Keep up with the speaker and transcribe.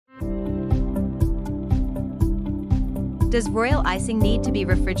Does royal icing need to be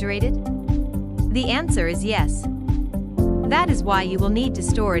refrigerated? The answer is yes. That is why you will need to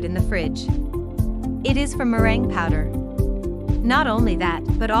store it in the fridge. It is from meringue powder. Not only that,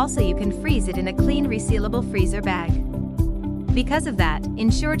 but also you can freeze it in a clean resealable freezer bag. Because of that,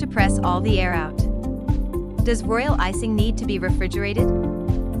 ensure to press all the air out. Does royal icing need to be refrigerated?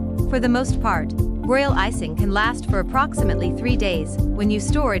 For the most part, royal icing can last for approximately 3 days when you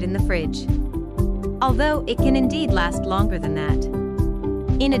store it in the fridge. Although it can indeed last longer than that.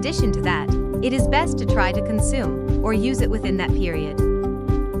 In addition to that, it is best to try to consume or use it within that period.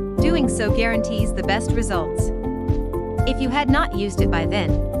 Doing so guarantees the best results. If you had not used it by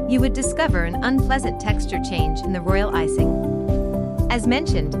then, you would discover an unpleasant texture change in the royal icing. As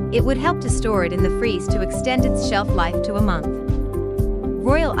mentioned, it would help to store it in the freeze to extend its shelf life to a month.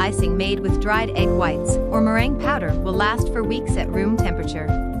 Royal icing made with dried egg whites or meringue powder will last for weeks at room temperature.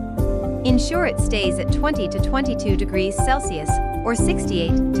 Ensure it stays at 20 to 22 degrees Celsius or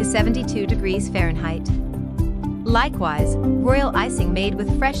 68 to 72 degrees Fahrenheit. Likewise, royal icing made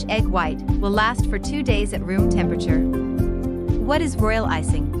with fresh egg white will last for 2 days at room temperature. What is royal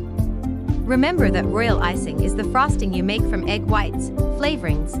icing? Remember that royal icing is the frosting you make from egg whites,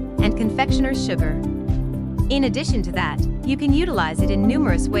 flavorings, and confectioner's sugar. In addition to that, you can utilize it in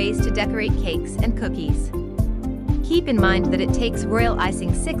numerous ways to decorate cakes and cookies. Keep in mind that it takes royal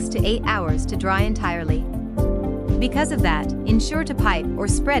icing 6 to 8 hours to dry entirely. Because of that, ensure to pipe or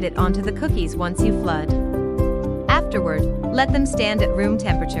spread it onto the cookies once you flood. Afterward, let them stand at room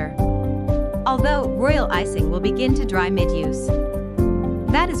temperature. Although royal icing will begin to dry mid-use.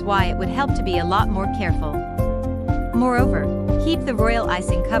 That is why it would help to be a lot more careful. Moreover, keep the royal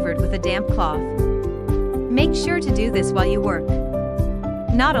icing covered with a damp cloth. Make sure to do this while you work.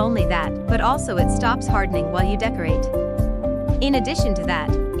 Not only that, but also it stops hardening while you decorate. In addition to that,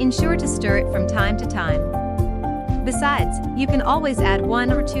 ensure to stir it from time to time. Besides, you can always add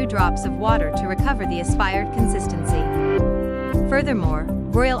 1 or 2 drops of water to recover the aspired consistency. Furthermore,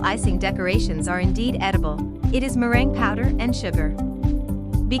 royal icing decorations are indeed edible. It is meringue powder and sugar.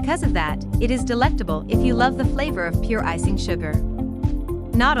 Because of that, it is delectable if you love the flavor of pure icing sugar.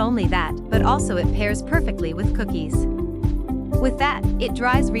 Not only that, but also it pairs perfectly with cookies. With that, it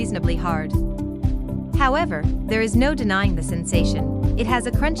dries reasonably hard. However, there is no denying the sensation. It has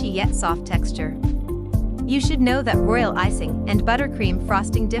a crunchy yet soft texture. You should know that royal icing and buttercream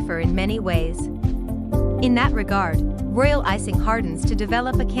frosting differ in many ways. In that regard, royal icing hardens to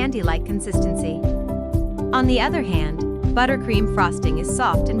develop a candy-like consistency. On the other hand, buttercream frosting is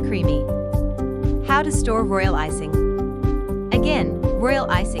soft and creamy. How to store royal icing? Again,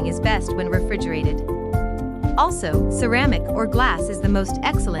 royal icing is best when refrigerated. Also, ceramic or glass is the most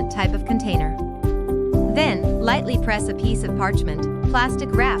excellent type of container. Then, lightly press a piece of parchment, plastic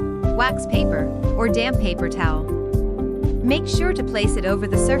wrap, wax paper, or damp paper towel. Make sure to place it over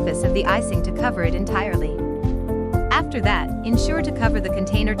the surface of the icing to cover it entirely. After that, ensure to cover the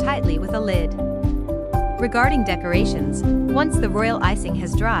container tightly with a lid. Regarding decorations, once the royal icing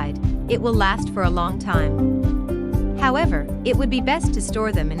has dried, it will last for a long time. However, it would be best to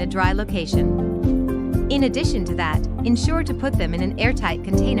store them in a dry location. In addition to that, ensure to put them in an airtight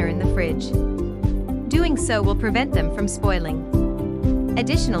container in the fridge. Doing so will prevent them from spoiling.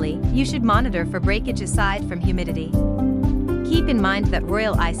 Additionally, you should monitor for breakage aside from humidity. Keep in mind that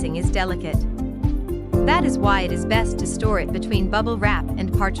royal icing is delicate. That is why it is best to store it between bubble wrap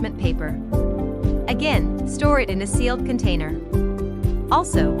and parchment paper. Again, store it in a sealed container.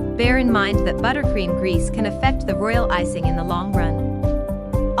 Also, bear in mind that buttercream grease can affect the royal icing in the long run.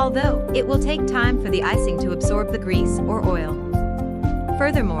 Although, it will take time for the icing to absorb the grease or oil.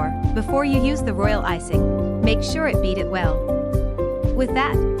 Furthermore, before you use the royal icing, make sure it beat it well. With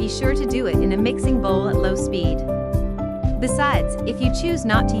that, be sure to do it in a mixing bowl at low speed. Besides, if you choose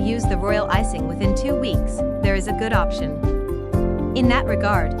not to use the royal icing within 2 weeks, there is a good option. In that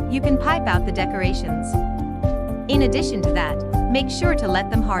regard, you can pipe out the decorations. In addition to that, make sure to let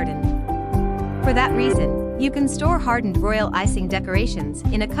them harden. For that reason, you can store hardened royal icing decorations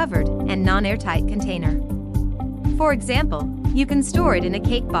in a covered and non-airtight container. For example, you can store it in a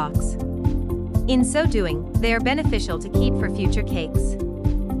cake box. In so doing, they are beneficial to keep for future cakes.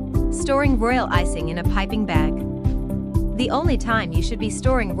 Storing royal icing in a piping bag. The only time you should be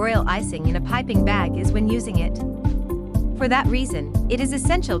storing royal icing in a piping bag is when using it. For that reason, it is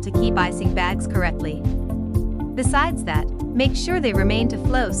essential to keep icing bags correctly. Besides that, make sure they remain to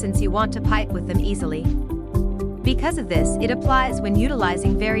flow since you want to pipe with them easily. Because of this, it applies when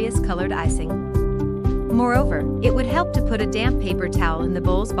utilizing various colored icing. Moreover, it would help to put a damp paper towel in the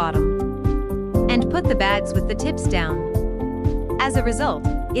bowl's bottom and put the bags with the tips down. As a result,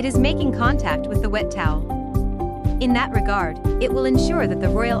 it is making contact with the wet towel. In that regard, it will ensure that the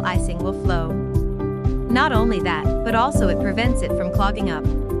royal icing will flow. Not only that, but also it prevents it from clogging up.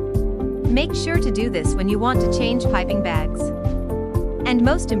 Make sure to do this when you want to change piping bags. And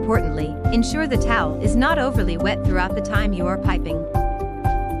most importantly, ensure the towel is not overly wet throughout the time you are piping.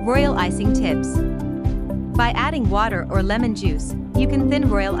 Royal icing tips. By adding water or lemon juice, you can thin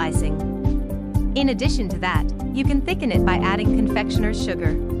royal icing. In addition to that, you can thicken it by adding confectioner's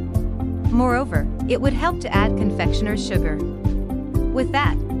sugar. Moreover, it would help to add confectioner's sugar. With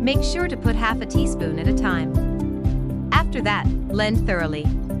that, make sure to put half a teaspoon at a time. After that, blend thoroughly.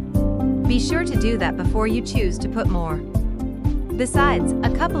 Be sure to do that before you choose to put more. Besides,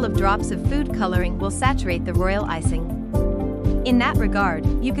 a couple of drops of food coloring will saturate the royal icing. In that regard,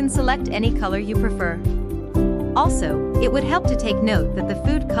 you can select any color you prefer. Also, it would help to take note that the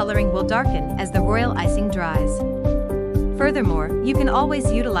food coloring will darken as the royal icing dries. Furthermore, you can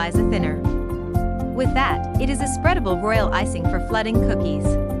always utilize a thinner. With that, it is a spreadable royal icing for flooding cookies.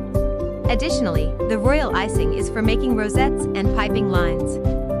 Additionally, the royal icing is for making rosettes and piping lines.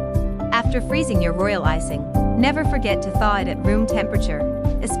 After freezing your royal icing, never forget to thaw it at room temperature,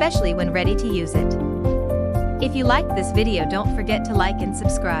 especially when ready to use it. If you liked this video, don't forget to like and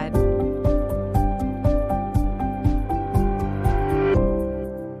subscribe.